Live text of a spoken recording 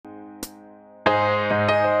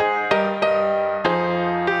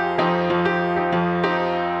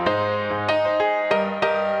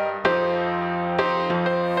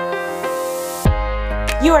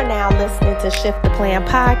You are now listening to Shift the Plan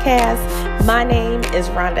podcast. My name is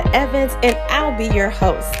Rhonda Evans, and I'll be your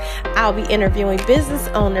host. I'll be interviewing business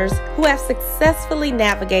owners who have successfully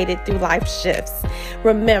navigated through life shifts.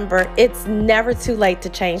 Remember, it's never too late to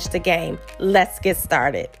change the game. Let's get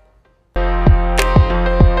started.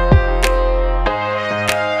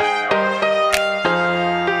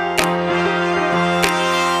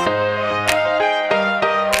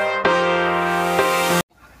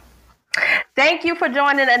 Thank you for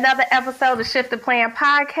joining another episode of Shift the Plan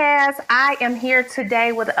podcast. I am here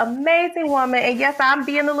today with an amazing woman, and yes, I'm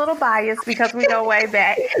being a little biased because we go way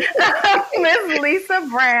back. Miss Lisa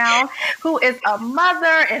Brown, who is a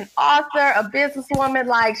mother, an author, a businesswoman.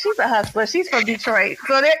 Like, she's a hustler. She's from Detroit,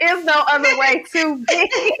 so there is no other way to be.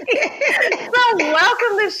 So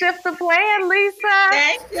welcome to Shift the Plan, Lisa.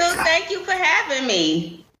 Thank you for having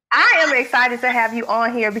me. I am excited to have you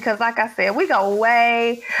on here because, like I said, we go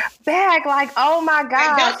way back. Like, oh my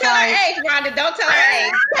God! Don't tell her age, Rhonda. Don't tell her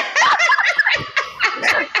age.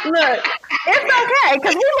 Look, it's okay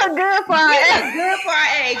because we look good for our age. Look good for our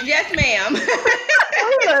age, yes, ma'am.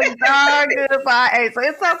 We look darn good for our age, so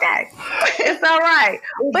it's okay. It's all right.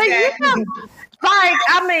 But Exactly. like,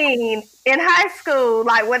 I mean, in high school,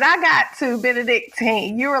 like when I got to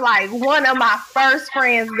Benedictine, you were like one of my first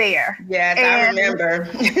friends there. Yes, I remember.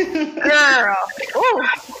 Girl, ooh,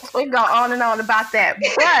 we go on and on about that.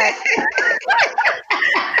 But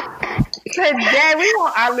today we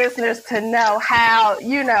want our listeners to know how,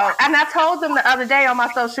 and I told them the other day on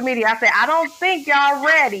my social media, I said, I don't think y'all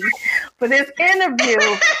ready for this interview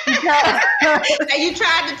because And you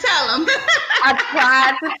tried to tell them. I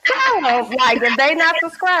tried to tell them, like, if they not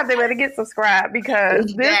subscribed, they better get subscribed because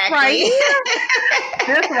this right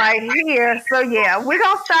here. So yeah, we're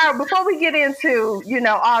going to start, before we get into,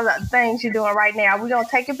 all the things you're doing right now, we're going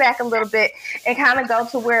to take it back a little bit and kind of go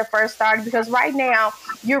to where it first started, because right now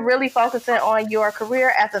you're really focusing on your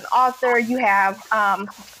career as an author. You have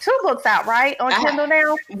 2 books out, right? On Kindle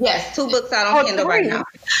now? Yes, 2 books out on Kindle 3. right now.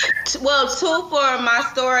 Well, 2 for my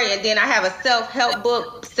story, and then I have a self-help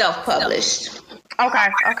book, self-published.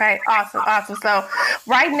 Okay. Awesome. So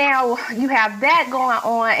right now you have that going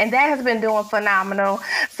on, and that has been doing phenomenal.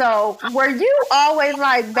 So were you always,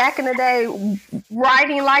 like, back in the day,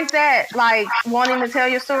 writing like that, like wanting to tell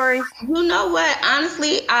your stories? You know what?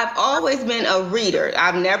 Honestly, I've always been a reader.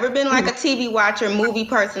 I've never been like a TV watcher, movie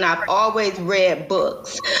person. I've always read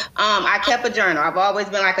books. I kept a journal. I've always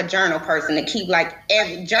been like a journal person to keep, like,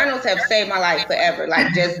 journals have saved my life forever.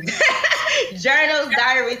 Like, just journals,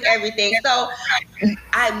 diaries, everything. So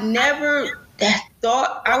I never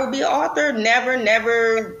thought I would be an author.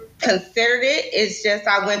 Never considered it. It's just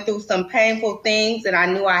I went through some painful things, and I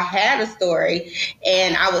knew I had a story,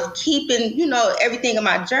 and I was keeping, everything in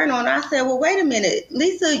my journal. And I said, well, wait a minute,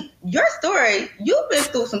 Lisa, your story, you've been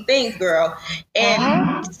through some things, girl,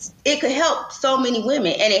 and it could help so many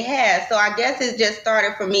women, and it has. So I guess it just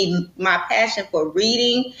started for me, my passion for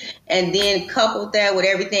reading, and then coupled that with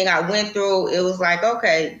everything I went through, it was like,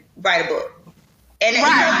 okay, write a book. And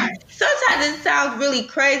sometimes it sounds really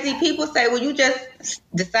crazy. People say, well, you just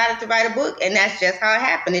decided to write a book, and that's just how it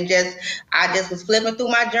happened. I just was flipping through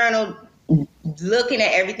my journal, looking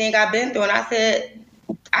at everything I've been through, and I said,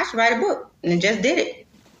 I should write a book, and just did it.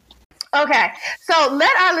 Okay, so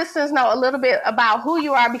let our listeners know a little bit about who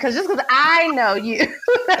you are, because just because I know you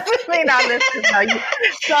doesn't mean our listeners know you.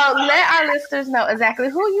 So let our listeners know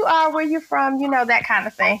exactly who you are, where you're from, that kind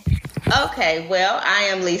of thing. Okay, well, I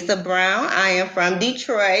am Lisa Brown. I am from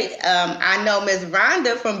Detroit. I know Miss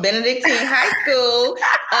Rhonda from Benedictine High School.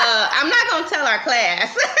 I'm not going to tell our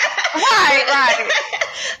class. Right.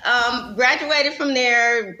 Graduated from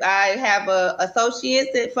there. I have an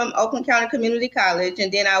associate's from Oakland County Community College,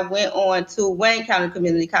 and then I went on to Wayne County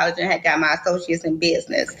Community College and had got my associate's in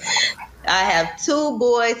business. I have 2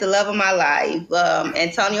 boys, the love of my life,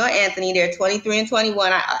 Antonio and Anthony. They're 23 and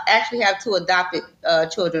 21. I actually have 2 adopted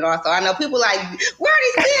children also. I know people like, where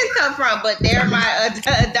do these kids come from? But they're my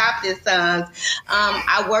adopted sons.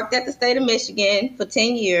 I worked at the state of Michigan for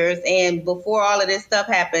 10 years. And before all of this stuff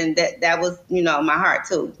happened, that was, my heart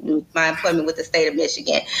too, my employment with the state of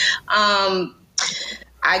Michigan.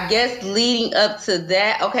 I guess leading up to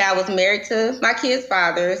that, I was married to my kids'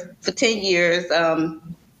 father for 10 years.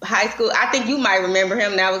 high school. I think you might remember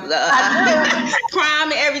him. That was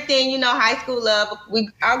prom and everything. You know, high school love. We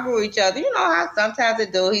outgrew each other. You know how sometimes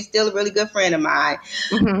it do. He's still a really good friend of mine.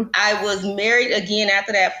 Mm-hmm. I was married again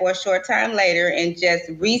after that for a short time later, and just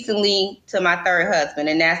recently to my third husband,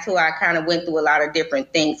 and that's who I kind of went through a lot of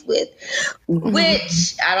different things with. Mm-hmm.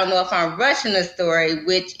 Which I don't know if I'm rushing the story,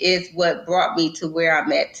 which is what brought me to where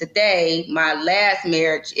I'm at today. My last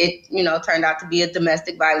marriage, it turned out to be a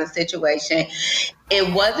domestic violence situation.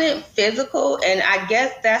 It wasn't physical, and I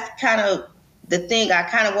guess that's kind of the thing I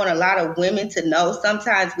kind of want a lot of women to know.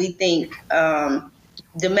 Sometimes we think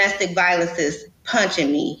domestic violence is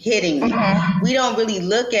punching me, hitting me. Mm-hmm. We don't really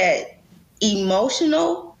look at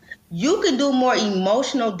emotional. You can do more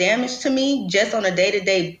emotional damage to me just on a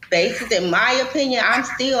day-to-day basis. In my opinion,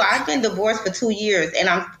 I've been divorced for 2 years, and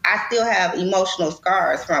I still have emotional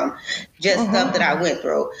scars from just stuff that I went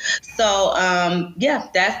through. So,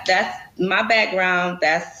 that's my background.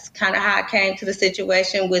 That's kind of how I came to the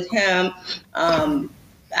situation with him.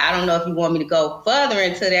 I don't know if you want me to go further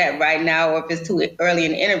into that right now or if it's too early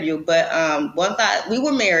in the interview, but we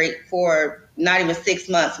were married for not even 6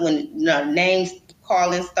 months when names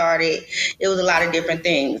calling started. It was a lot of different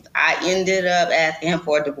things. I ended up asking him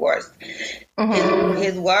for a divorce. Mm-hmm.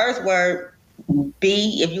 His words were,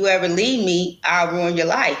 B, if you ever leave me, I'll ruin your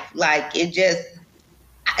life. Like, it just,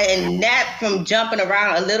 and that from jumping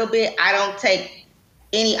around a little bit, I don't take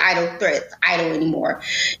any idle threats idle anymore.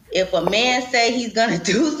 If a man say he's gonna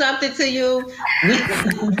do something to you,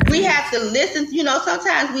 we have to listen.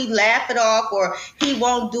 Sometimes we laugh it off, or he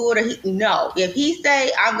won't do it, or no. If he say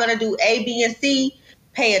I'm gonna do A, B, and C,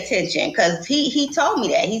 pay attention, because he told me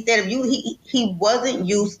that. He said he wasn't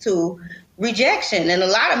used to rejection, and a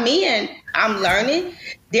lot of men, I'm learning,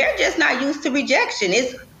 they're just not used to rejection.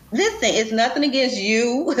 It's nothing against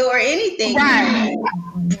you or anything. Right.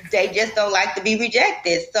 They just don't like to be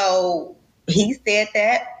rejected. So he said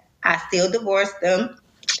that. I still divorced him.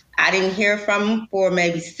 I didn't hear from him for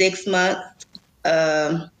maybe 6 months.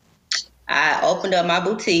 I opened up my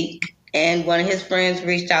boutique, and one of his friends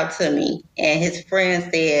reached out to me, and his friend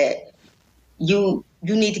said, you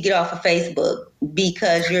need to get off of Facebook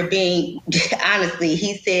because you're being, honestly,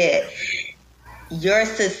 he said, your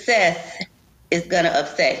success is going to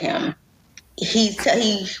upset him. He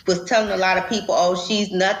was telling a lot of people, oh,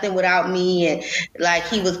 she's nothing without me. And like,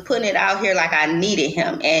 he was putting it out here like I needed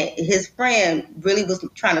him. And his friend really was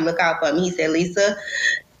trying to look out for him. He said, Lisa,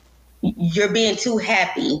 you're being too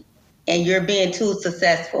happy and you're being too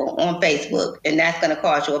successful on Facebook. And that's going to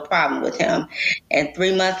cause you a problem with him. And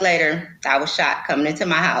 3 months later, I was shot coming into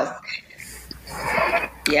my house.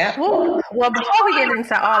 Yeah. Well, before we get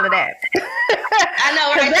into all of that, I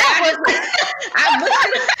know, right?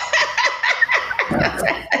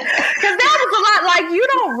 Because that was a lot. Like, you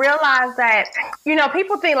don't realize that,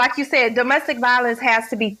 people think, like you said, domestic violence has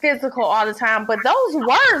to be physical all the time, but those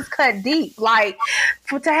words cut deep. Like,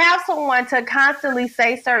 to have someone to constantly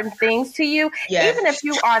say certain things to you, yes, even if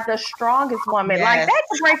you are the strongest woman, yes, like, that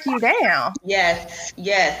can break you down. Yes,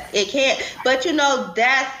 it can. But,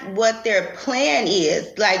 that's what their plan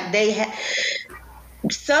is. Like,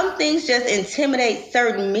 some things just intimidate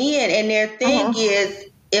certain men, and their thing is,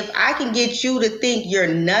 if I can get you to think you're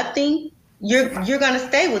nothing, you're going to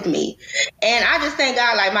stay with me. And I just thank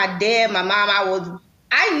God, like my dad, my mom,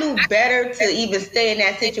 I knew better to even stay in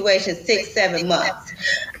that situation 6-7 months.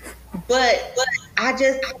 But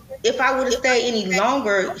if I would have stayed any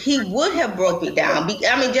longer, he would have broke me down.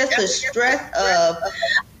 I mean, just the stress of,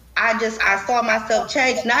 I saw myself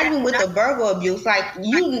change, not even with the verbal abuse. Like,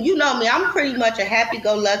 you know me, I'm pretty much a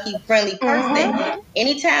happy-go-lucky, friendly person.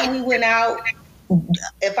 Anytime we went out,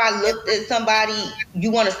 if I looked at somebody,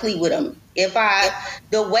 you want to sleep with them. If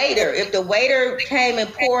the waiter came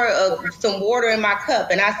and poured some water in my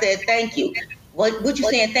cup and I said, thank you. What you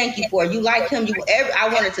saying thank you for? You like him. I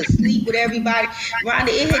wanted to sleep with everybody. Rhonda,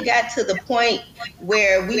 it had got to the point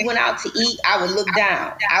where we went out to eat. I would look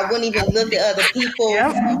down. I wouldn't even look at other people.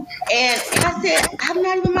 Yep. And I said, I'm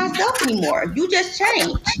not even myself anymore. You just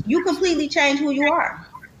changed. You completely changed who you are.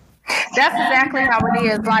 That's exactly how it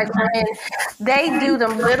is. Like, when they do the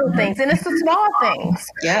little things, and it's the small things.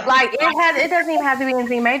 Yep. Like, it doesn't even have to be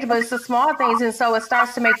anything major, but it's the small things, and so it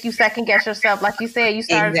starts to make you second guess yourself. Like you said, you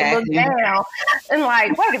started to look down and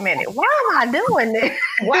like, wait a minute, why am I doing this?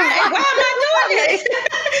 Why am I doing this?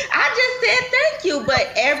 I just said thank you,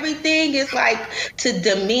 but everything is like to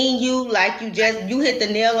demean you, like you hit the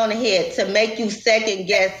nail on the head, to make you second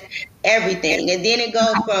guess everything. And then it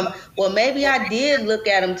goes from, well, maybe I did look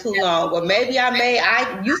at him too long, or maybe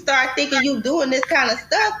you start thinking you doing this kind of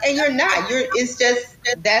stuff and you're not. It's just,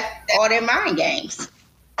 that's all their mind games.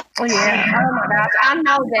 Oh, yeah. Oh my gosh. I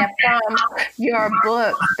know that from your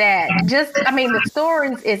books that the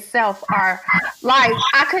stories itself are like,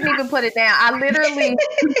 I couldn't even put it down. I literally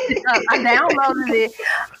picked it up. I downloaded it.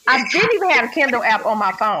 I didn't even have a Kindle app on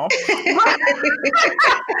my phone.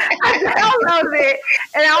 I downloaded it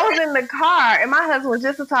and I was in the car and my husband was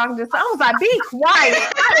just talking to us. I was like, be quiet.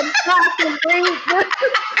 I am trying to read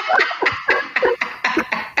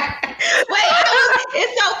Wait,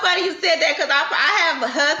 it's so funny you said that because I have a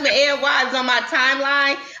husband and wives on my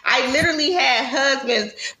timeline. I literally had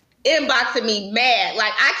husbands inboxing me mad.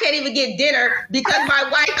 Like, I can't even get dinner because my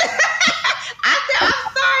wife. I said, I'm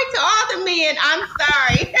sorry to all the men. I'm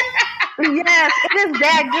sorry. Yes, it is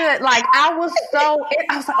that good. Like, I was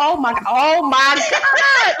like, oh my God.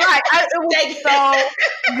 Like, it was so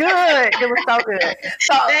good. It was so good.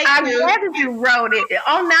 So I'm glad that you wrote it.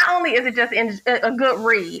 Not only is it just a good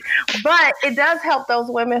read, but it does help those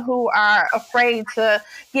women who are afraid to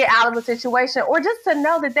get out of a situation or just to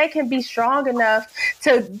know that they can be strong enough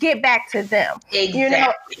to get back to them. Exactly. You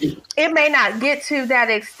know, it may not get to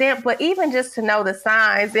that extent, but even just to know the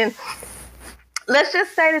signs. And let's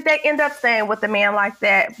just say that they end up staying with a man like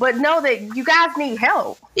that, but know that you guys need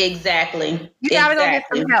help. Exactly. You gotta go get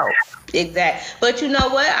some help. Exactly. But you know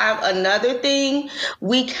what? Another thing,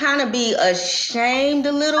 we kind of be ashamed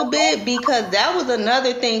a little bit because that was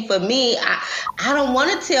another thing for me. I don't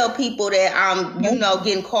want to tell people that I'm,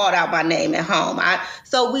 getting called out my name at home.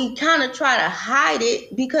 So we kind of try to hide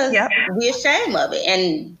it because we're ashamed of it,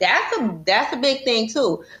 and that's a big thing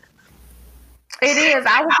too. It is.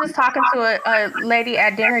 I was just talking to a lady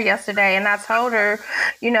at dinner yesterday, and I told her,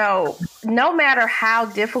 no matter how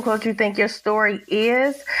difficult you think your story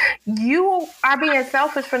is, you are being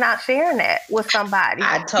selfish for not sharing that with somebody.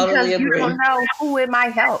 I totally agree. You don't know who it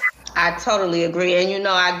might help. I totally agree. And,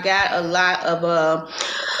 I got a lot of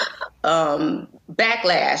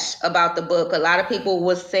backlash about the book. A lot of people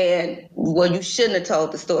was saying, well, you shouldn't have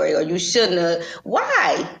told the story, or you shouldn't have.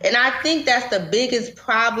 Why? And I think that's the biggest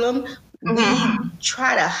problem. We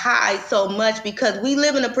try to hide so much because we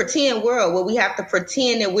live in a pretend world where we have to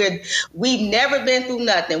pretend that we've never been through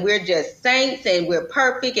nothing. We're just saints and we're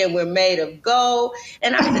perfect and we're made of gold.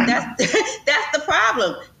 And I said, that's the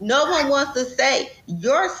problem. No one wants to say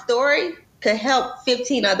your story could help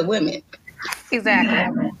 15 other women.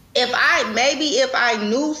 Exactly. If I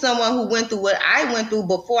knew someone who went through what I went through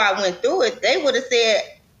before I went through it, they would have said,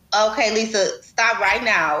 okay, Lisa, stop right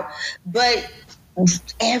now. But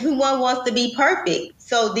everyone wants to be perfect.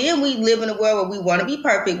 So then we live in a world where we want to be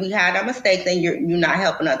perfect. We hide our mistakes, and you're not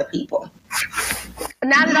helping other people.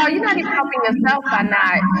 Not at all. You're not even helping yourself by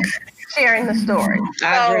not sharing the story.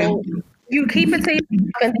 I agree. You keep it to yourself,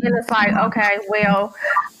 and then it's like, okay, well,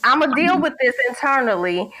 I'm going to deal with this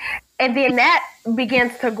internally. And then that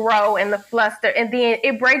begins to grow and the fluster, and then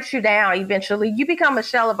it breaks you down eventually. You become a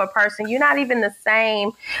shell of a person. You're not even the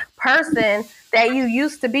same person that you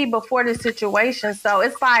used to be before the situation. So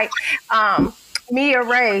it's like Mia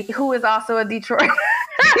Ray, who is also a Detroit,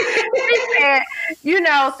 she said,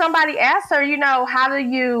 somebody asked her, how are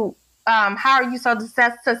you so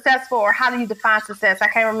successful, or how do you define success? I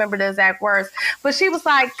can't remember the exact words, but she was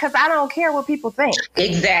like, because I don't care what people think.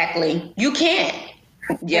 Exactly. You can't.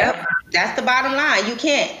 Yep. That's the bottom line. You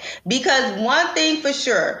can't. Because one thing for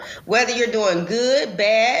sure, whether you're doing good,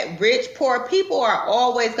 bad, rich, poor, people are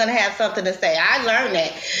always going to have something to say. I learned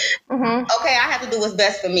that. Okay, I have to do what's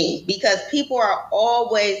best for me, because people are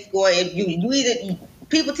always going,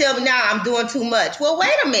 people tell me now I'm doing too much. Well,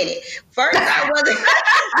 wait a minute. First, I wasn't.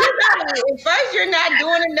 First, you're not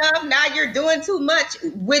doing enough. Now you're doing too much.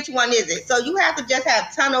 Which one is it? So you have to just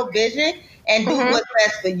have tunnel vision and do what's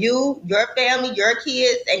best for you, your family, your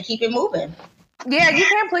kids, and keep it moving. Yeah, you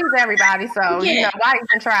can't please everybody. So, why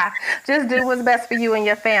even try? Just do what's best for you and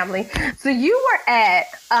your family. So you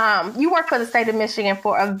you worked for the state of Michigan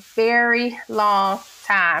for a very long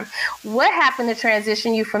time. What happened to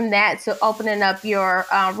transition you from that to opening up your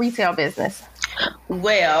retail business?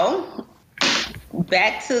 Well,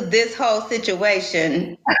 back to this whole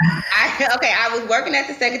situation. I was working at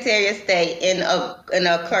the Secretary of State in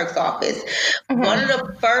a clerk's office. One of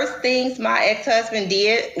the first things my ex-husband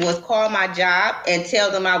did was call my job and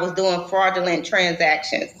tell them I was doing fraudulent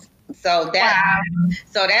transactions. So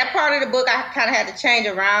that part of the book I kind of had to change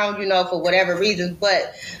around, for whatever reasons,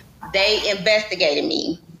 but they investigated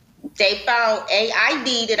me. They found a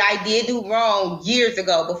ID that I did do wrong years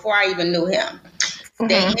ago before I even knew him.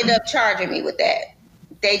 They ended up charging me with that.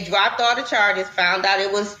 They dropped all the charges, found out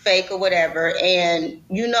it was fake or whatever. And,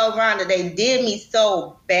 Rhonda, they did me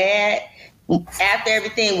so bad. After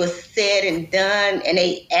everything was said and done and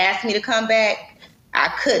they asked me to come back, I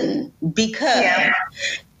couldn't, because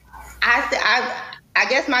I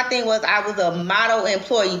guess my thing was I was a model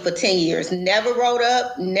employee for 10 years. Never wrote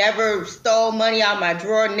up, never stole money out my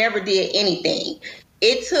drawer, never did anything.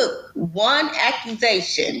 It took one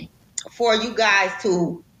accusation for you guys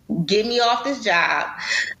to get me off this job,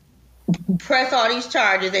 press all these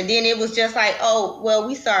charges, and then it was just like, oh, well,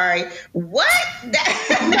 we sorry. What?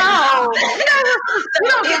 No, you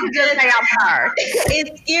don't get to just say I'm sorry.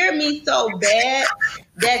 It scared me so bad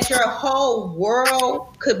that your whole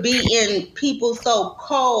world could be in people's so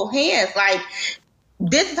cold hands. Like,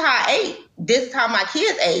 this is how I ate. This is how my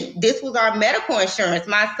kids ate. This was our medical insurance.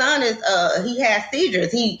 My son he has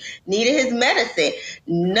seizures. He needed his medicine.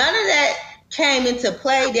 None of that came into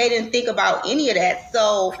play. They didn't think about any of that.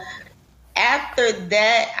 So after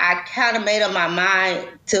that, I kind of made up my mind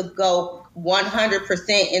to go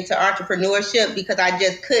 100% into entrepreneurship because I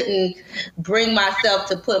just couldn't bring myself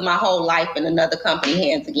to put my whole life in another company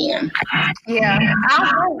hands again. Yeah,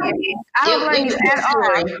 I don't blame you at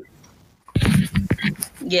all.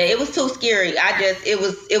 Yeah, it was too scary.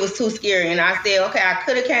 It was too scary. And I said, okay, I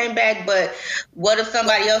could have came back, but what if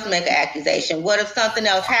somebody else make an accusation? What if something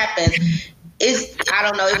else happens? I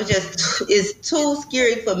don't know. It's too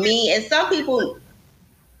scary for me. And some people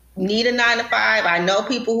need a 9-to-5. I know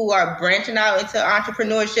people who are branching out into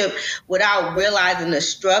entrepreneurship without realizing the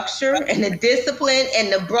structure and the discipline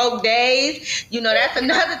and the broke days. You know, that's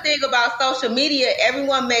another thing about social media.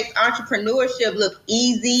 Everyone makes entrepreneurship look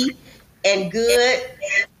easy and good.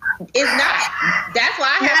 It's not. That's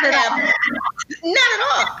why I have to have, not at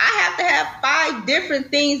all. I have to have 5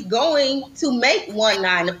 different things going to make one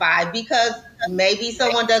 9-to-5 because maybe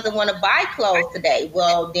someone doesn't want to buy clothes today.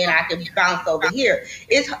 Well, then I can bounce over here.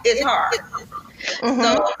 It's hard. Mm-hmm.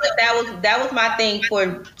 So that was my thing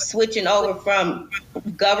for switching over from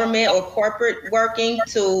government or corporate working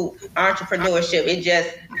to entrepreneurship. It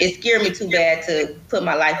scared me too bad to put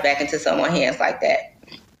my life back into someone's hands like that.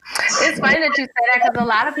 It's funny that you say that because a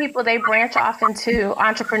lot of people, they branch off into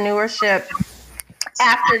entrepreneurship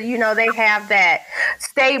after, they have that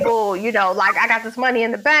stable, like I got this money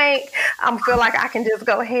in the bank. I feel like I can just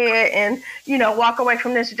go ahead and, walk away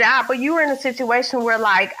from this job. But you were in a situation where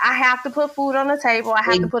like, I have to put food on the table. I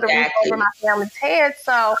have to put a roof over my family's head.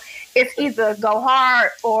 So it's either go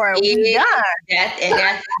hard or we done. That's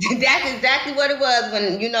exactly what it was.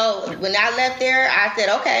 When I left there, I said,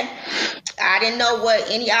 okay, I didn't know what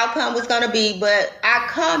any outcome was going to be, but I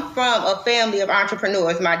come from a family of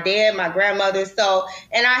entrepreneurs, my dad, my grandmother. So,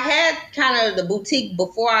 and I had kind of the boutique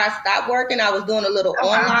before I stopped working. I was doing a little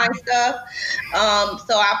online stuff.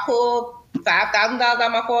 So I pulled $5,000 out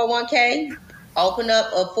of my 401k, opened up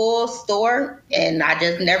a full store, and I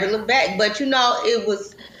just never looked back. But,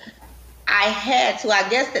 I had to, I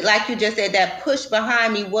guess that, like you just said, that push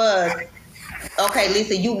behind me was, okay,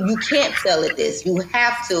 Lisa, you can't sell at this. You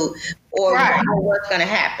have to, or what's going to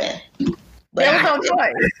happen. But there was no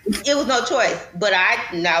choice. It was no choice. But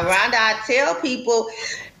Rhonda, I tell people,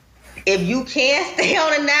 if you can stay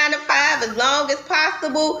on a 9-to-5 as long as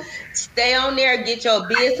possible, stay on there, get your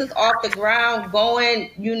business off the ground going,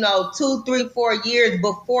 2, 3, 4 years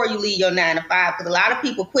before you leave your 9-to-5. Because a lot of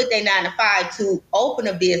people quit their 9-to-5 to open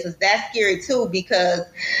a business. That's scary too, because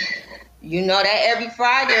that every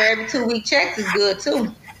Friday or every 2-week checks is good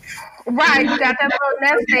too. Right, you got that little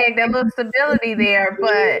nest egg, that little stability there,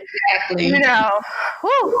 but exactly.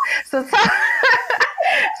 So talk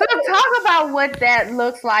about what that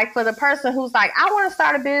looks like for the person who's like, I want to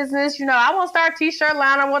start a business, I want to start a t-shirt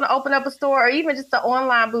line, I want to open up a store, or even just an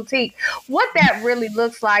online boutique. What that really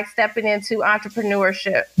looks like stepping into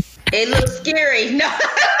entrepreneurship. It looks scary. No.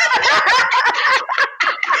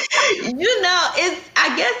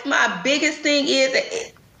 I guess my biggest thing is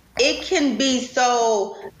it can be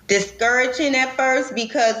so discouraging at first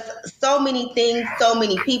because so many things, so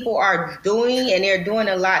many people are doing, and they're doing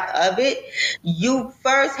a lot of it. You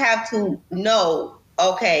first have to know,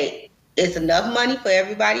 okay, it's enough money for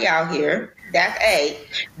everybody out here. That's A.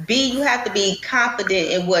 B, you have to be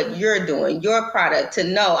confident in what you're doing, your product, to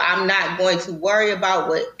know I'm not going to worry about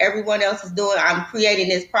what everyone else is doing. I'm creating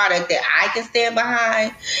this product that I can stand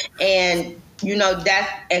behind and,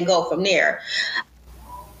 and go from there.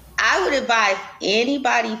 I would advise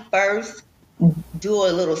anybody first, do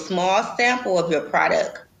a little small sample of your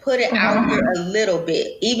product. Put it out there a little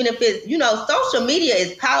bit. Even if it's, social media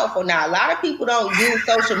is powerful now. A lot of people don't use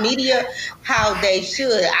social media how they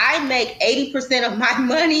should. I make 80% of my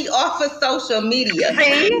money off of social media.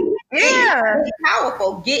 See? Yeah. It's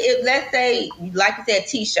powerful. Get it. Let's say, like you said,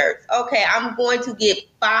 t-shirts. Okay, I'm going to get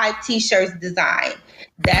 5 t-shirts designed.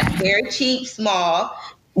 That's very cheap, small.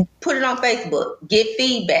 Put it on Facebook. Get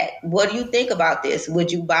feedback. What do you think about this?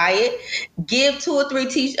 Would you buy it? Give 2 or 3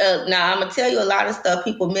 t-shirts. Now, I'm going to tell you a lot of stuff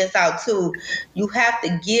people miss out too. You have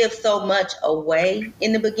to give so much away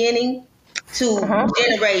in the beginning to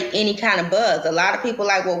generate any kind of buzz. A lot of people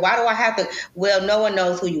are like, well, why do I have to? Well, no one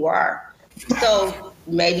knows who you are. So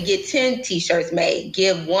maybe get 10 t-shirts made.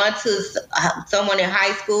 Give one to someone in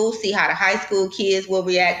high school, see how the high school kids will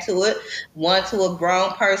react to it. One to a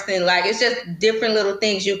grown person. Like, it's just different little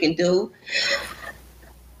things you can do.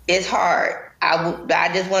 It's hard. I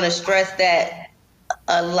just want to stress that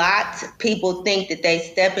a lot people think that they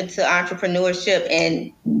step into entrepreneurship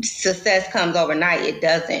and success comes overnight. It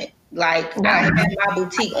doesn't. Like, I had my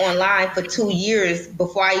boutique online for 2 years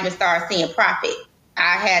before I even started seeing profit.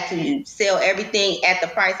 I had to sell everything at the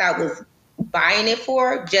price I was buying it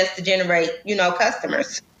for just to generate,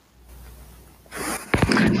 customers.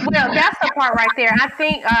 Well, that's the part right there. I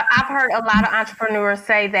think I've heard a lot of entrepreneurs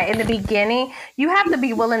say that in the beginning, you have to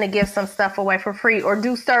be willing to give some stuff away for free or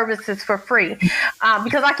do services for free.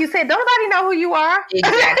 Because like you said, don't nobody know who you are.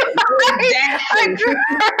 Exactly.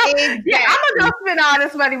 Yeah, I'm going to spend all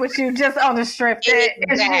this money with you just on the strength.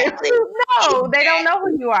 Exactly. No, they don't know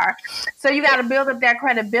who you are. So you got to build up that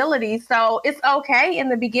credibility. So it's okay in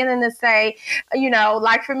the beginning to say,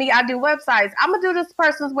 like for me, I do websites. I'm going to do this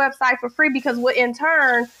person's website for free because in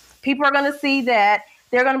turn, people are going to see that.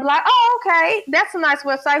 They're going to be like, oh, okay, that's a nice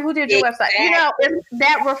website. Who did your website? It's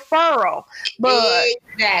that referral. But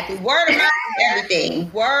exactly. Word of mouth is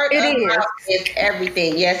everything. Word of mouth is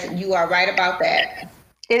everything. Yes, you are right about that.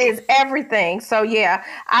 It is everything. So, yeah,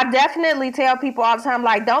 I definitely tell people all the time,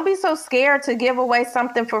 like, don't be so scared to give away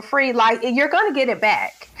something for free. Like, you're going to get it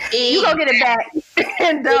back. You're going to get it back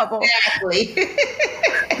in double. Exactly.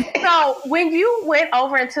 So when you went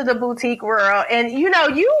over into the boutique world and, you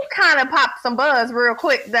kind of popped some buzz real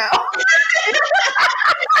quick, though.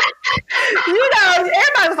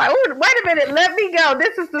 Everybody was like, oh, wait a minute, let me go.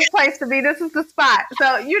 This is the place to be. This is the spot.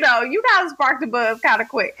 So, you kind of sparked the buzz kind of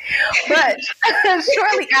quick. But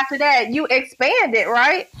shortly after that, you expanded,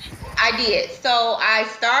 right? I did. So I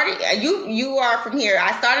started, you are from here.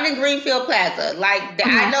 I started in Greenfield Plaza. Like,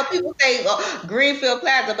 I know people say Greenfield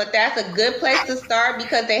Plaza, but that's a good place to start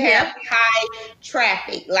because they have high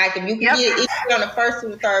traffic. Like, if you can get it on the first or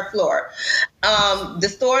the third floor. The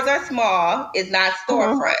stores are small. It's not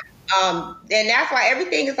storefront. And that's why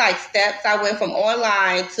everything is like steps. I went from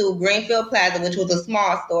online to Greenfield Plaza, which was a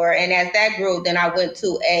small store. And as that grew, then I went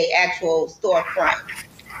to a actual storefront.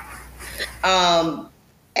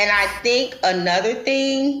 And I think another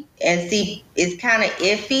thing, and see, it's kind of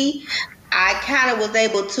iffy. I kind of was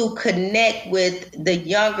able to connect with the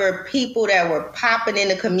younger people that were popping in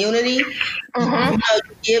the community. You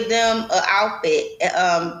give them an outfit.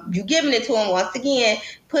 You're giving it to them once again.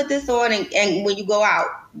 Put this on, and when you go out,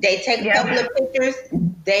 they take a couple of pictures.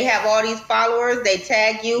 They have all these followers. They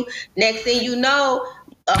tag you. Next thing you know,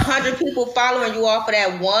 100 people following you off of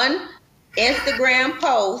that one Instagram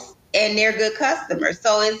post. And they're good customers.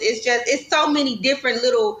 So it's so many different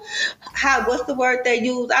little, what's the word they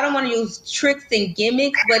use? I don't want to use tricks and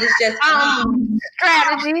gimmicks, but it's just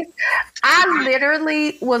strategies. I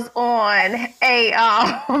literally was on a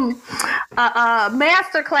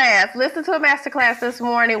master class. Listen to a master class this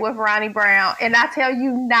morning with Ronnie Brown, and I tell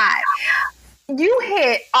you not. You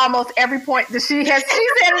hit almost every point that she said.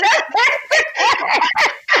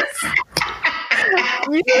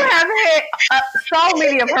 You have hit so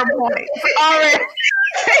many of her points already.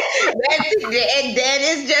 And that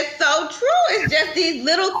is just so true. It's just the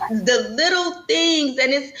little things,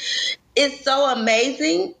 and it's so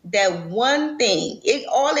amazing that one thing.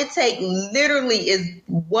 All it takes literally is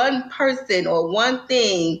one person or one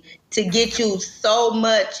thing to get you so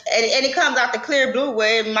much, and it comes out the clear blue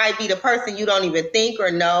where it might be the person you don't even think or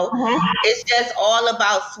know. It's just all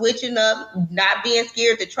about switching up, not being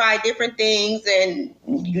scared to try different things, and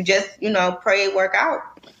you just, pray it work out.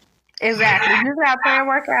 Exactly. You just got to pray it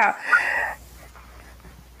work out.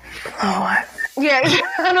 Lord. Yeah,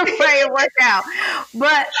 I'm afraid it worked out.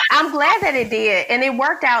 But I'm glad that it did. And it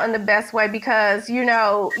worked out in the best way because, you,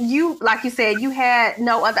 like you said, you had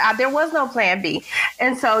no other, there was no plan B.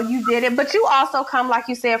 And so you did it. But you also come, like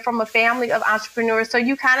you said, from a family of entrepreneurs. So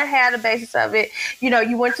you kind of had a basis of it.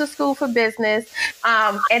 You went to school for business.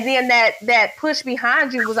 And then that push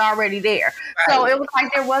behind you was already there. Right. So it was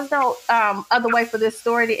like there was no other way for this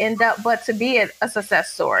story to end up but to be a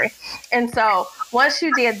success story. And so once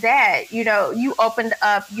you did that, you opened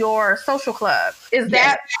up your social club. Is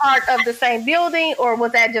that part of the same building, or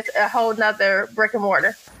was that just a whole nother brick and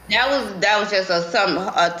mortar? That was just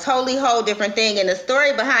a totally whole different thing. And the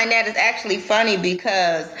story behind that is actually funny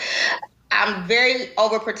because I'm very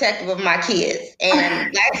overprotective of my kids,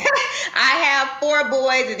 and like I have 4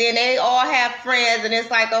 boys, and then they all have friends, and it's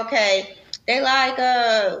like, okay, they like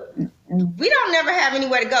we don't never have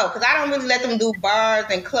anywhere to go because I don't really let them do bars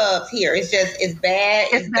and clubs here. It's bad.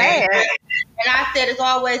 It's bad. Dangerous. And I said it's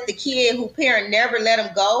always the kid who parent never let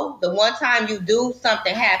them go. The one time you do,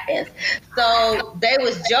 something happens. So they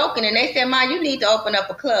was joking and they said, "Mom, you need to open up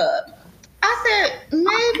a club." I said, maybe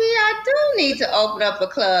I do need to open up a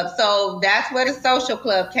club. So that's where the social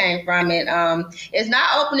club came from. And it's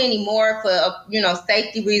not open anymore for,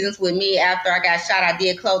 safety reasons with me. After I got shot, I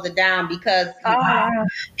did close it down because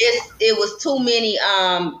it was too many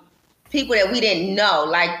people that we didn't know.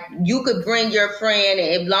 Like, you could bring your friend,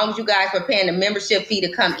 and as long as you guys were paying the membership fee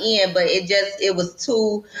to come in, but it was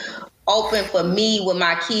too open for me with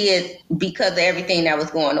my kids because of everything that was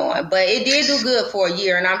going on. But it did do good for a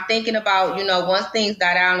year, and I'm thinking about, once things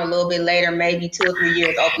die down a little bit later, maybe 2 or 3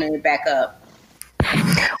 years, opening it back up.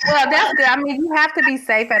 Well, that's good. I mean, you have to be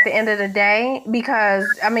safe at the end of the day because,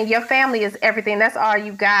 I mean, your family is everything. That's all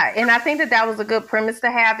you got. And I think that was a good premise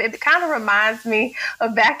to have. It kind of reminds me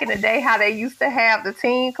of back in the day how they used to have the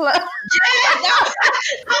teen club. Yeah,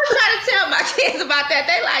 I'm trying to tell my kids about that.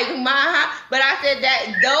 They like, "Ma," but I said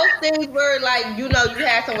that those things were like, you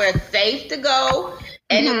had somewhere safe to go,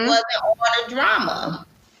 and it wasn't all the drama.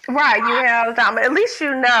 Right, you had all the drama. At least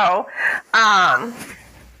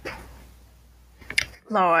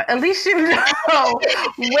Lord, at least you know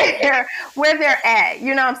where they're at.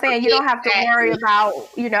 You know what I'm saying? You don't have to worry about,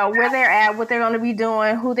 where they're at, what they're going to be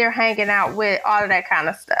doing, who they're hanging out with, all of that kind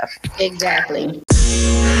of stuff. Exactly.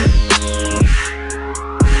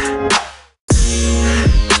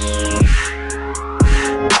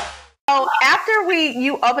 So after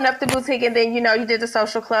you opened up the boutique and then, you did the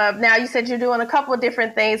social club. Now you said you're doing a couple of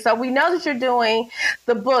different things. So we know that you're doing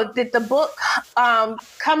the book. Did the book,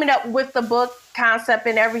 coming up with the book concept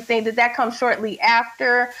and everything, did that come shortly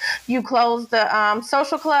after you closed the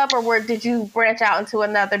social club, or did you branch out into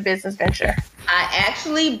another business venture? I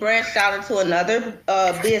actually branched out into another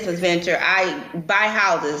business venture. I buy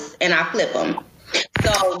houses and I flip them.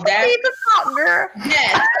 So that's girl.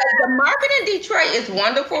 Yes, the market in Detroit is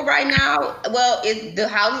wonderful right now. Well, the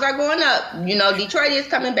houses are going up. Detroit is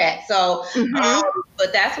coming back. So,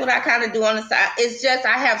 but that's what I kind of do on the side. It's just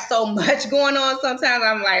I have so much going on. Sometimes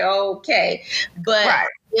I'm like, okay, but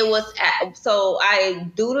it was so I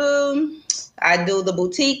do the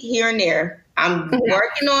boutique here and there. I'm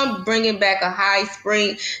working on bringing back a high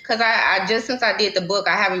spring because I just since I did the book,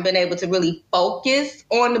 I haven't been able to really focus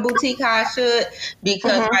on the boutique how I should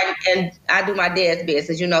because and I do my dad's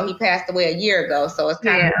business. He passed away a year ago, so it's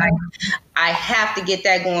kind of like I have to get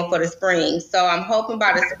that going for the spring. So I'm hoping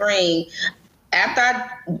by the spring.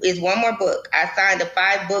 After it's one more book. I signed a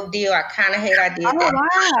 5-book deal. I kind of hate I did that. Oh,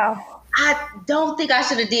 wow. I don't think I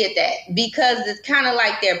should have did that because it's kind of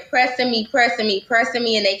like they're pressing me,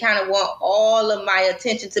 and they kind of want all of my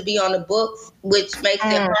attention to be on the books, which makes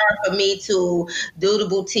it hard for me to do the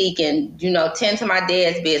boutique and, tend to my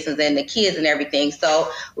dad's business and the kids and everything.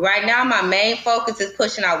 So right now, my main focus is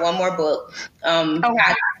pushing out one more book.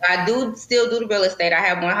 I do still do the real estate. I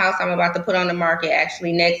have one house I'm about to put on the market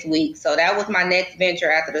actually next week. So that was my next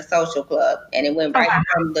venture after the social club. And it went right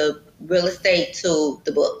from the real estate to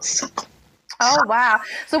the books. Oh, wow.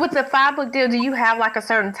 So with the 5-book deal, do you have like a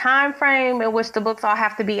certain time frame in which the books all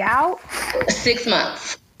have to be out? 6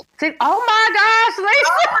 months. Oh my gosh,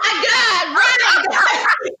 Lisa. Oh my God,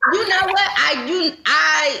 right. You know what?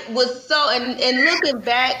 I was so, and looking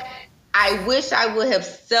back, I wish I would have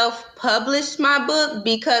self-published my book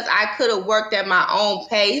because I could have worked at my own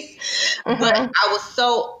pace. But I was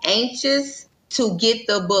so anxious to get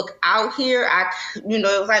the book out here. It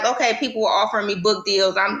was like, okay, people were offering me book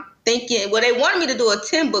deals. I'm thinking, well, they wanted me to do a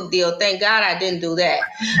 10-book deal. Thank God I didn't do that.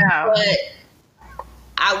 No. But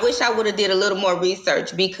I wish I would have did a little more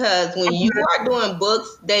research because when you are doing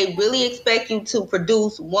books, they really expect you to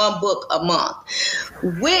produce 1 book a month,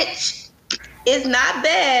 which is not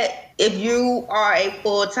bad if you are a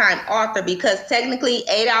full-time author because technically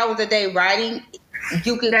 8 hours a day writing,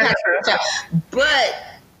 you can kind of, but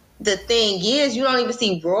the thing is, you don't even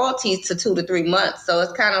see royalties to 2 to 3 months. So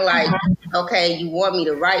it's kind of like, okay, you want me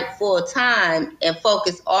to write full time and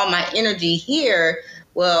focus all my energy here.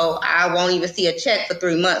 Well, I won't even see a check for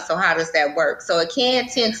 3 months. So how does that work? So it can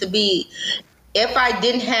tend to be, if I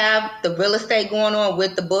didn't have the real estate going on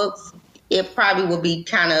with the books, it probably would be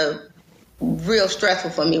kind of real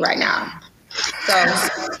stressful for me right now. So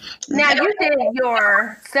now you did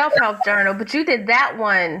your self-help journal, but you did that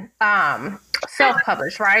one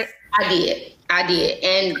self-published, right? I did.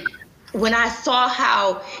 And when I saw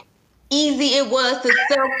how easy it was to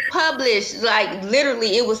self-publish. Like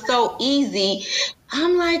literally, it was so easy.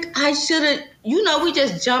 I'm like, I should have, we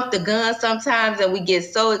just jump the gun sometimes and we get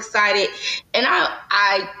so excited. And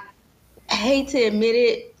I hate to admit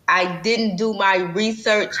it, I didn't do my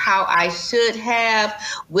research how I should have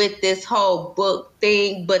with this whole book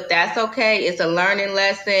thing, but that's okay. It's a learning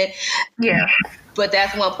lesson. Yeah. But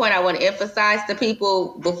that's one point I want to emphasize to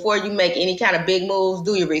people: before you make any kind of big moves,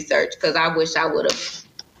 do your research, because I wish I would have.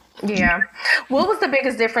 Yeah. What was the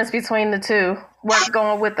biggest difference between the two? What's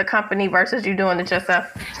going with the company versus you doing it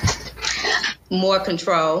yourself? More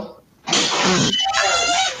control.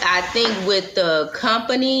 I think with the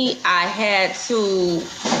company, I had to,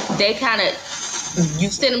 they kind of, you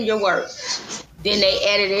send them your work, then they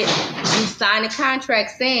edit it, you sign a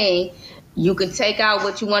contract saying you can take out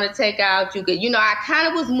what you want to take out. You could, I kind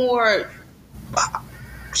of was more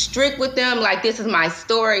strict with them, like this is my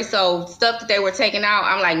story. So stuff that they were taking out,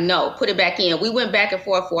 I'm like, no, put it back in. We went back and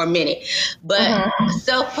forth for a minute. But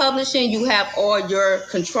self-publishing, you have all your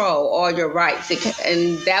control, all your rights.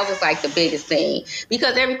 And that was like the biggest thing.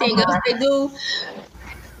 Because everything else they do,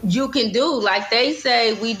 you can do. Like they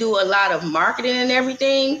say, we do a lot of marketing and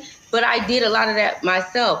everything. But I did a lot of that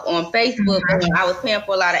myself on Facebook. I was paying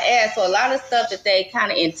for a lot of ads. So a lot of stuff that they kind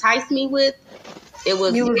of enticed me with, it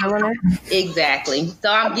was exactly. So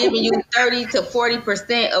I'm giving you 30 to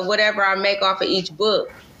 40% of whatever I make off of each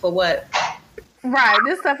book. For what? Right,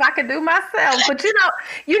 this stuff I could do myself. But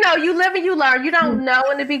you live and you learn. You don't know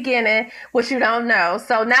in the beginning what you don't know.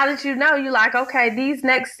 So now that you know, you're like, okay, these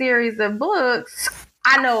next series of books,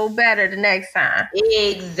 I know better the next time.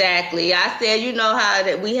 Exactly. I said, how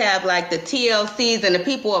that we have like the TLCs and the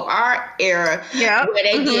people of our era where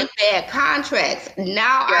they get bad contracts.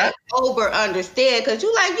 Now I over understand, because you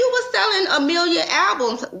were selling 1 million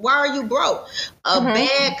albums. Why are you broke? A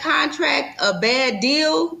bad contract, a bad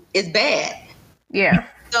deal is bad. Yeah.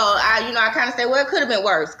 So I kind of say, well, it could have been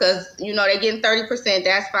worse, because, they're getting 30%.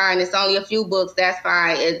 That's fine. It's only a few books. That's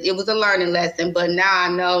fine. It was a learning lesson. But now I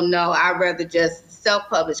know, no, I'd rather just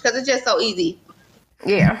self-publish, because it's just so easy.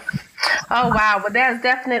 Yeah. Oh, wow. Well, that's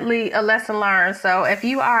definitely a lesson learned. So if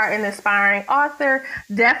you are an aspiring author,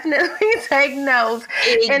 definitely take notes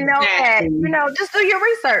and know that, just do your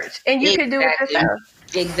research and you can do it yourself.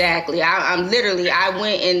 Exactly. I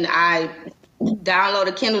went and I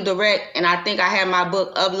downloaded Kindle Direct, and I think I had my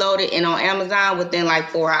book uploaded and on Amazon within like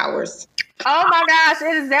 4 hours. Oh my gosh,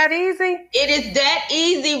 it is that easy? It is that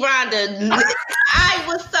easy, Rhonda.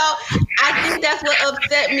 I think that's what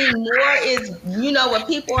upset me more is, when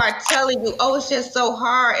people are telling you, oh, it's just so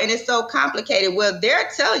hard and it's so complicated. Well, they're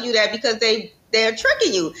telling you that because they're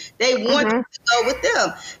tricking you. They want you to go with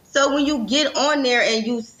them. So when you get on there and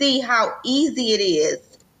you see how easy it is,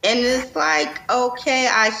 and it's like, okay,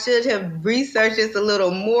 I should have researched this a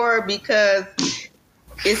little more because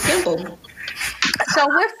it's simple. So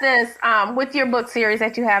with this, with your book series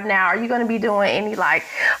that you have now, are you going to be doing any like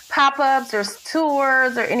pop-ups or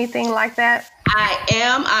tours or anything like that? I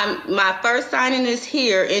am. My first signing is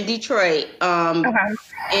here in Detroit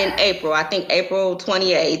in April. I think April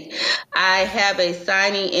 28th. I have a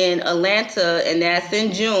signing in Atlanta, and that's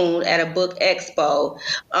in June at a book expo.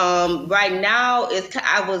 Right now,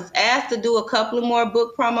 I was asked to do a couple of more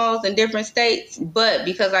book promos in different states, but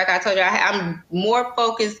because, like I told you, I'm more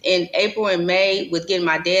focused in April and May with getting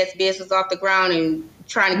my dad's business off the ground and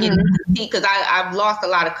trying to get the boutique, because I've lost a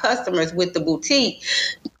lot of customers with the boutique.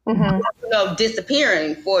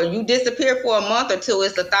 Disappearing. You disappear for a month or two,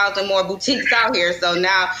 it's 1,000 more boutiques out here. So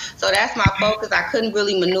that's my focus. I couldn't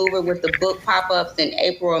really maneuver with the book pop-ups in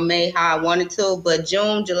April or May how I wanted to, but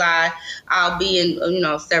June, July, I'll be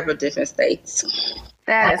in several different states.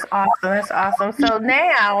 That is awesome. That's awesome. So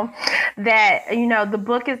now that, the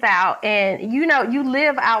book is out and, you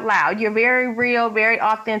live out loud, you're very real, very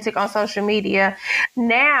authentic on social media.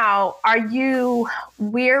 Now, are you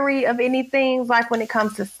weary of anything like when it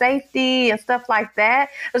comes to safety and stuff like that?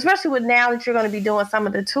 Especially with now that you're going to be doing some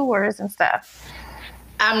of the tours and stuff.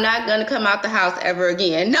 I'm not going to come out the house ever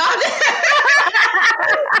again. No.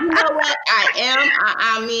 You know what? I am.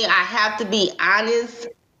 I have to be honest.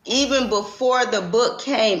 Even before the book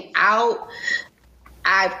came out,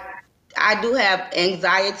 I do have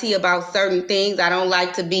anxiety about certain things. I don't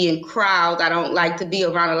like to be in crowds. I don't like to be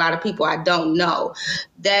around a lot of people I don't know.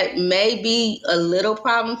 That may be a little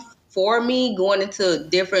problem for me going into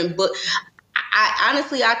different books. I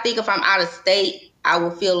honestly think if I'm out of state, I will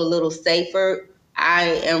feel a little safer. I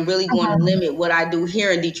am really going to limit what I do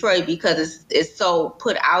here in Detroit because it's so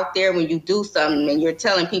put out there when you do something and you're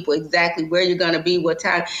telling people exactly where you're going to be, what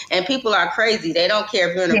time. And people are crazy. They don't care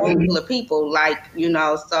if you're in a room full of people,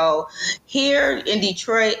 so here in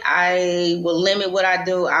Detroit, I will limit what I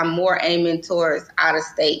do. I'm more aiming towards out of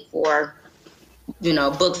state for,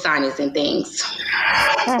 book signings and things.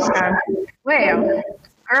 Okay. Well,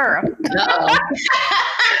 girl.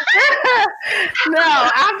 No,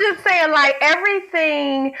 I'm just saying, like,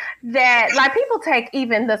 everything that, like, people take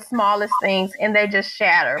even the smallest things and they just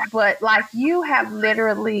shatter. But, like, you have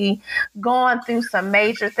literally gone through some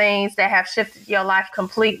major things that have shifted your life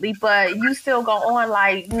completely, but you still go on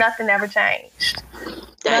like nothing ever changed.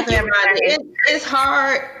 Nothing ever changed. It's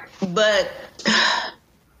hard, but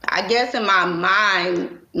I guess in my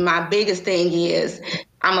mind, my biggest thing is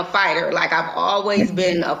I'm a fighter. Like, I've always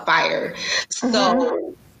been a fighter.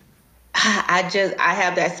 So I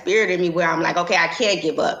have that spirit in me where I'm like, okay, I can't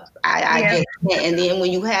give up. I just can't. And then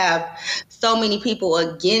when you have so many people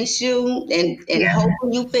against you and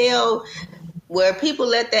hoping you fail, where people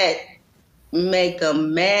let that make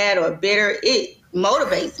them mad or bitter, it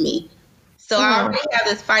motivates me. So I already have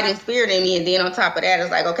this fighting spirit in me. And then on top of that,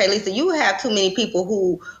 it's like, okay, Lisa, you have too many people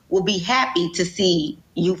who will be happy to see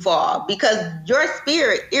you fall because your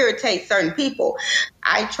spirit irritates certain people.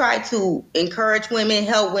 I try to encourage women,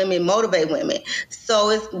 help women, motivate women.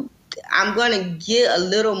 So I'm going to get a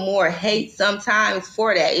little more hate sometimes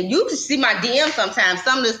for that. If you can see my DM sometimes,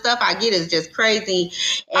 some of the stuff I get is just crazy.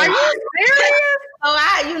 Are you serious? So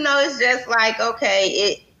it's just like,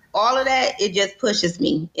 okay, all of that, it just pushes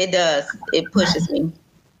me. It does. It pushes me.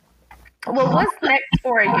 Well, what's next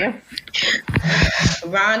for you?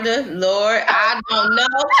 Rhonda, Lord, I don't know.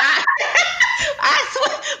 I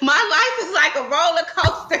swear, my life is like a roller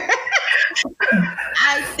coaster.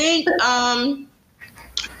 I think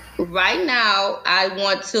right now I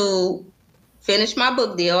want to finish my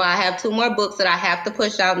book deal. I have 2 more books that I have to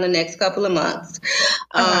push out in the next couple of months.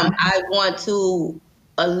 I want to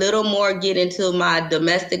a little more get into my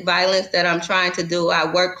domestic violence that I'm trying to do.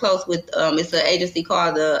 I work close with it's an agency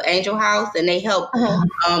called the Angel House, and they help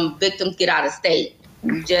victims get out of state.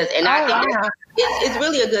 I think it's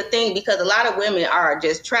really a good thing because a lot of women are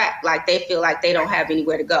just trapped, like they feel like they don't have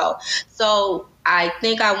anywhere to go. So I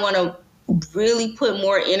think I want to really put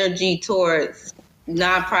more energy towards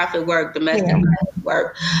nonprofit work, domestic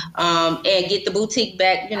work, and get the boutique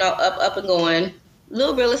back, up and going.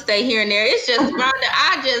 Little real estate here and there. It's just Rhonda.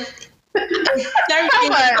 Certain things I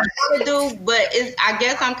want to do, but I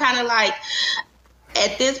guess I'm kind of like,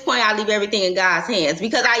 at this point, I leave everything in God's hands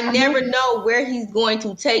because I never know where He's going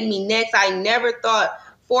to take me next. I never thought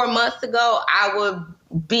 4 months ago I would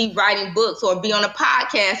be writing books or be on a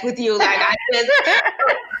podcast with you. Like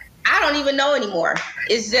I don't even know anymore.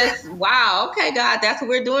 It's just, wow, okay, God, that's what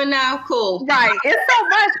we're doing now. Cool. Right. It's so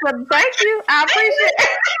much, but thank you. I appreciate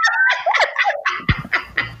it.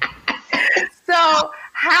 So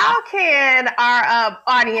how can our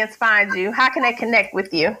audience find you? How can they connect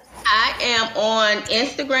with you? I am on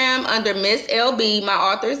Instagram under Miss LB, my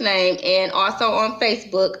author's name, and also on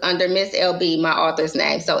Facebook under Miss LB, my author's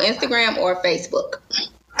name. So Instagram or Facebook.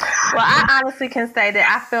 Well, I honestly can say that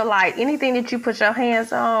I feel like anything that you put your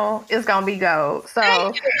hands on is going to be gold. So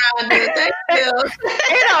Thank you.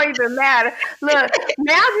 It don't even matter. Look,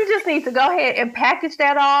 now you just need to go ahead and package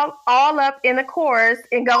that all up in a course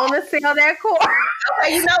and go on and sell that course.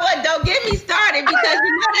 Okay, you know what? Don't get me started because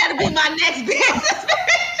that'll be my next business.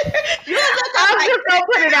 I'm just going to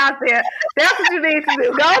put it out there. That's what you need to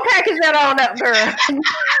do. Go package that on up, girl.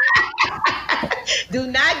 Do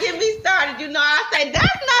not get me started. I say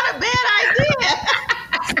that's not a bad idea.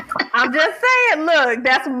 I'm just saying, look,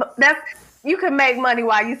 that's you can make money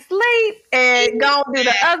while you sleep and go and do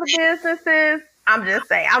the other businesses. I'm just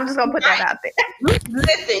saying. I'm just gonna put that out there.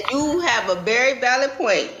 Listen, you have a very valid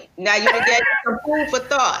point. Now you can get some food for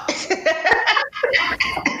thought.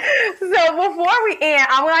 So before we end,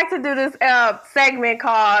 I would like to do this segment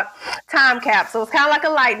called Time Capsule. It's kind of like a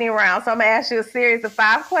lightning round. So I'm gonna ask you a series of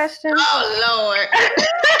 5 questions. Oh Lord.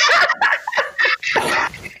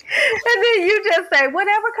 And then you just say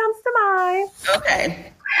whatever comes to mind.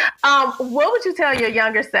 Okay. What would you tell your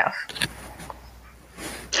younger self?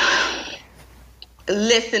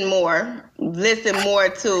 Listen more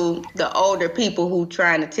to the older people who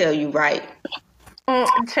trying to tell you right.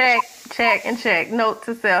 Check. Note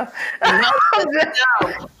to self. No,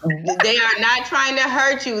 they are not trying to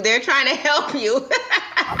hurt you. They're trying to help you.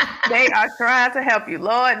 They are trying to help you.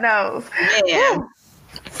 Lord knows. Yeah.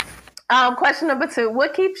 Question number 2.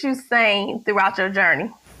 What keeps you sane throughout your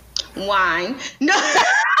journey? Wine. No.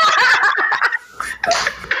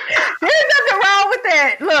 There's nothing wrong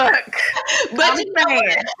But you know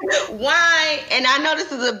what? Wine, and I know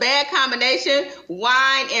this is a bad combination,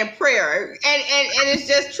 wine and prayer. And it's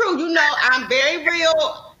just true. You know, I'm very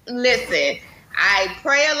real. Listen, I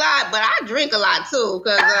pray a lot, but I drink a lot too.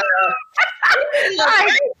 Because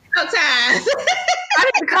sometimes. I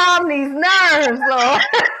need to calm these nerves, Lord.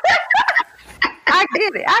 I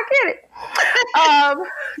get it.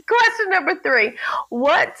 Question number 3.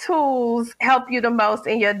 What tools help you the most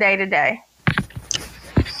in your day-to-day?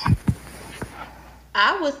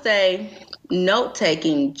 I would say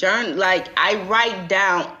note-taking, journal. Like, I write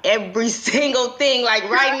down every single thing. Like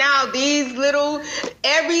right now,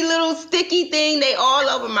 every little sticky thing, they all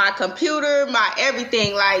over my computer, my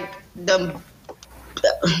everything. Like that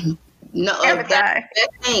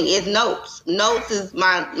thing is notes. Notes is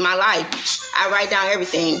my life. I write down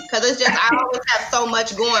everything because it's just I always have so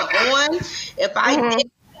much going on. If I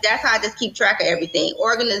that's how I just keep track of everything.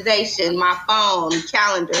 Organization, my phone,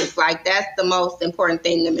 calendars, like that's the most important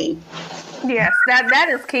thing to me. Yes, that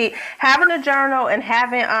is key. Having a journal and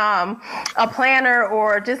having a planner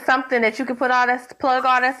or just something that you can plug all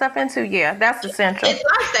that stuff into. Yeah, that's essential. It's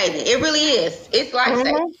life-saving. It really is. It's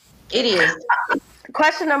life-saving. It is.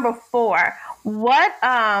 Question number 4. What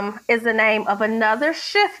is the name of another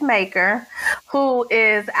shift maker who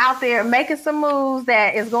is out there making some moves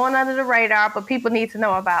that is going under the radar, but people need to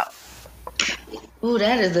know about? Ooh,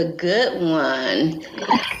 that is a good one.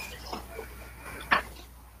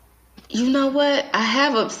 You know what? I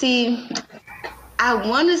want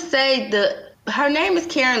to say her name is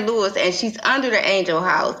Karen Lewis, and she's under the Angel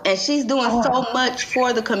House, and she's doing so much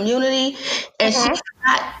for the community, and she's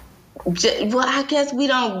not. Well, I guess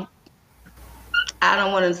I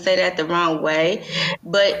don't want to say that the wrong way,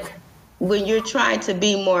 but when you're trying to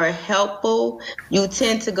be more helpful, you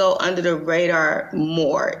tend to go under the radar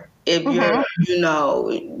more. If you're,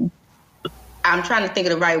 I'm trying to think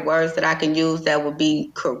of the right words that I can use that would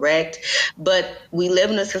be correct, but we live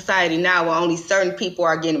in a society now where only certain people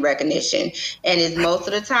are getting recognition, and it's most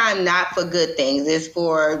of the time not for good things. It's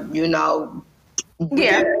for,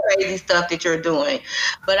 crazy stuff that you're doing.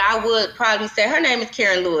 But I would probably say her name is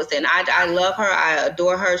Karen Lewis, and I love her. I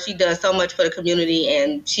adore her. She does so much for the community,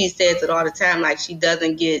 and she says it all the time, like she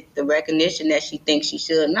doesn't get the recognition that she thinks she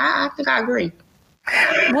should. And I think I agree.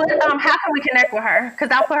 How can we connect with her?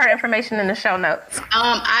 Because I'll put her information in the show notes.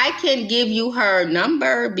 I can give you her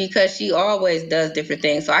number because she always does different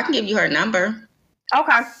things. So I can give you her number.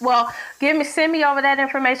 Okay. Well, send me over that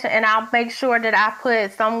information, and I'll make sure that I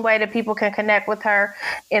put some way that people can connect with her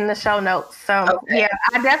in the show notes. So, yeah,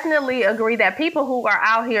 I definitely agree that people who are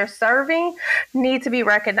out here serving need to be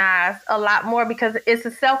recognized a lot more because it's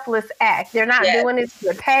a selfless act. They're not doing it to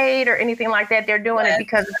get paid or anything like that. They're doing it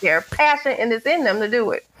because it's their passion and it's in them to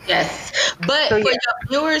do it. Yes. But for your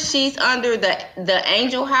viewers, she's under the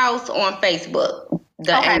Angel House on Facebook.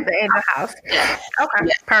 The Angel House. Yes. Okay,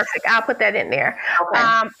 perfect. I'll put that in there. Okay.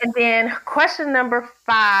 And then question number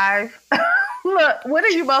 5. Look, what are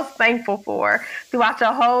you most thankful for throughout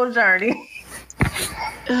your whole journey?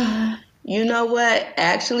 You know what?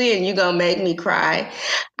 Actually, and you're going to make me cry.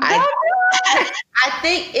 I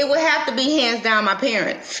think it would have to be hands down my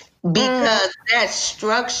parents. Because that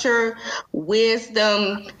structure,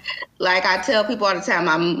 wisdom, like I tell people all the time,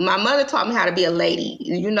 my mother taught me how to be a lady.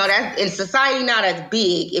 That's in society now that's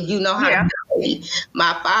big if you know how to be a lady.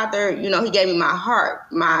 My father, he gave me my heart,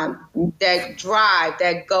 that drive,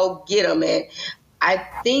 that go get 'em. And I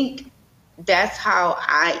think that's how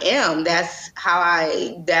I am. That's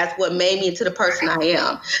what made me into the person I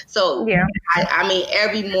am. So I mean,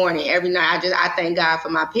 every morning, every night, I thank God for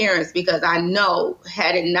my parents because I know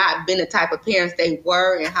had it not been the type of parents they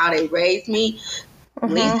were and how they raised me,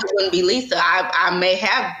 Lisa wouldn't be Lisa. I may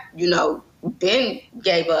have, been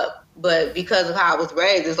gave up, but because of how I was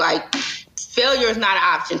raised, it's like failure is not an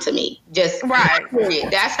option to me. Just period.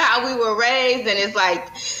 That's how we were raised, and it's like,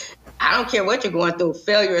 I don't care what you're going through.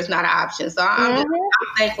 Failure is not an option. So I'm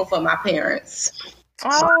thankful for my parents.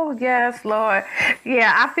 Oh, yes, Lord.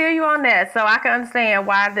 Yeah, I feel you on that. So I can understand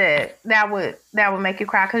why that would make you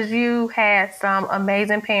cry because you had some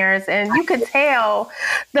amazing parents and you could tell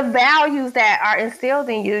the values that are instilled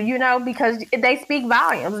in you, because they speak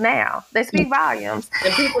volumes now. They speak volumes.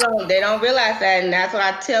 And people don't realize that. And that's what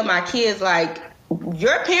I tell my kids, like,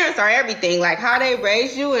 your parents are everything, like how they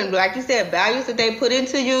raised you and like you said, values that they put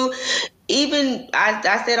into you. Even I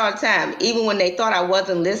said all the time, even when they thought I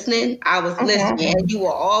wasn't listening, I was listening. And you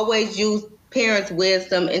will always use parents'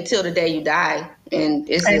 wisdom until the day you die. And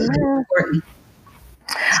it's important.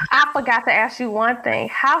 I forgot to ask you one thing.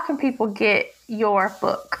 How can people get your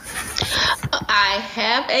book? I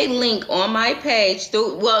have a link on my page.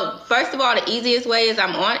 First of all, the easiest way is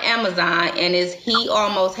I'm on Amazon, and it's He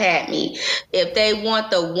Almost Had Me. If they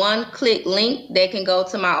want the one-click link, they can go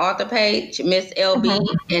to my author page, Miss LB,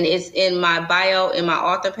 and it's in my bio, in my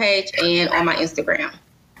author page, and on my Instagram.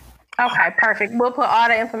 Okay, perfect. We'll put all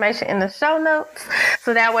the information in the show notes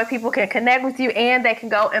so that way people can connect with you and they can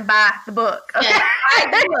go and buy the book. Okay?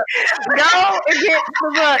 Yes, go and get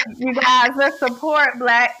the book, you guys. Let's support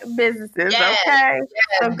Black businesses, okay? Yes,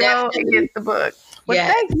 so go definitely. And get the book. Well,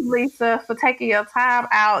 thank you, Lisa, for taking your time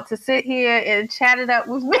out to sit here and chat it up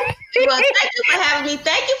with me. Well, thank you for having me.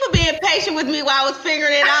 Thank you for being patient with me while I was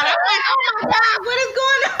figuring it out. I'm like, oh my God, what is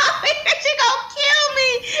going on? She gonna kill me.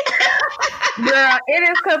 Girl, it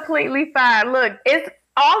is completely fine. Look, it's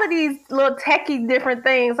all of these little techie different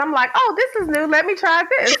things. I'm like, oh, this is new. Let me try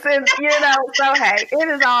this. And, so hey, it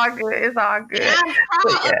is all good. It's all good. I'm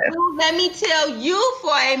proud of you. Let me tell you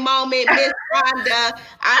for a moment, Miss Rhonda,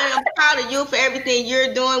 I am proud of you for everything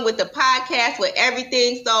you're doing with the podcast, with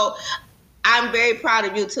everything. So I'm very proud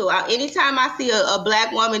of you too. Anytime I see a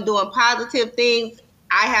Black woman doing positive things,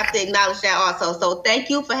 I have to acknowledge that also. So thank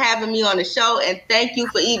you for having me on the show, and thank you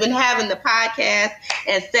for even having the podcast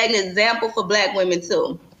and setting an example for Black women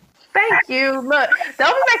too. Thank you. Look,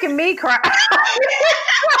 don't be making me cry. I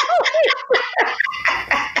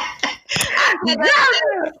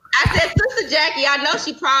said, Sister Jackie, I know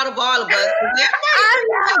she's proud of all of us.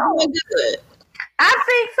 Everybody's doing good. I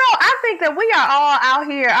think so. I think that we are all out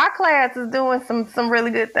here. Our class is doing some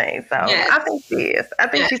really good things. So yes. I think she is. I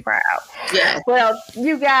think she's proud. Yes. Well,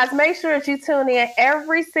 you guys, make sure that you tune in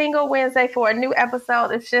every single Wednesday for a new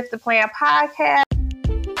episode of Shift the Plan podcast.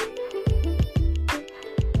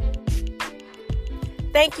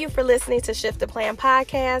 Thank you for listening to Shift the Plan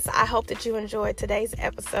podcast. I hope that you enjoyed today's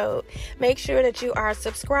episode. Make sure that you are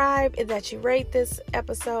subscribed and that you rate this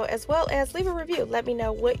episode, as well as leave a review. Let me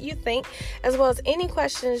know what you think, as well as any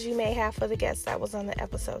questions you may have for the guest that was on the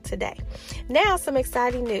episode today. Now, some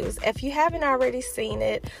exciting news. If you haven't already seen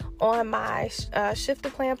it on my Shift the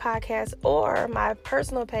Plan podcast or my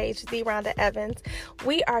personal page, The Rhonda Evans,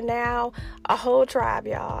 we are now a whole tribe,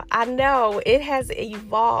 y'all. I know it has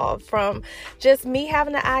evolved from just me having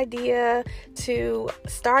the idea to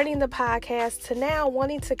starting the podcast to now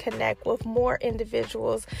wanting to connect with more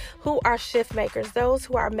individuals who are shift makers, those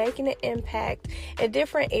who are making an impact in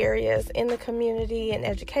different areas in the community and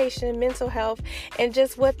education, mental health, and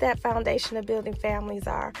just what that foundation of building families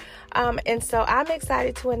are. And so I'm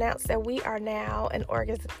excited to announce that we are now an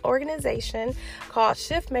organization called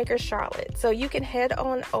Shift Makers Charlotte. So you can head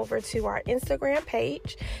on over to our Instagram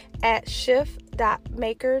page at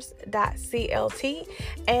shift.makers.clt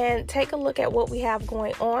and take a look at what we have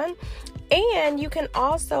going on. And you can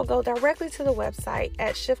also go directly to the website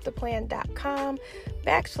at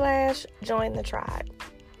shifttheplan.com/join the tribe.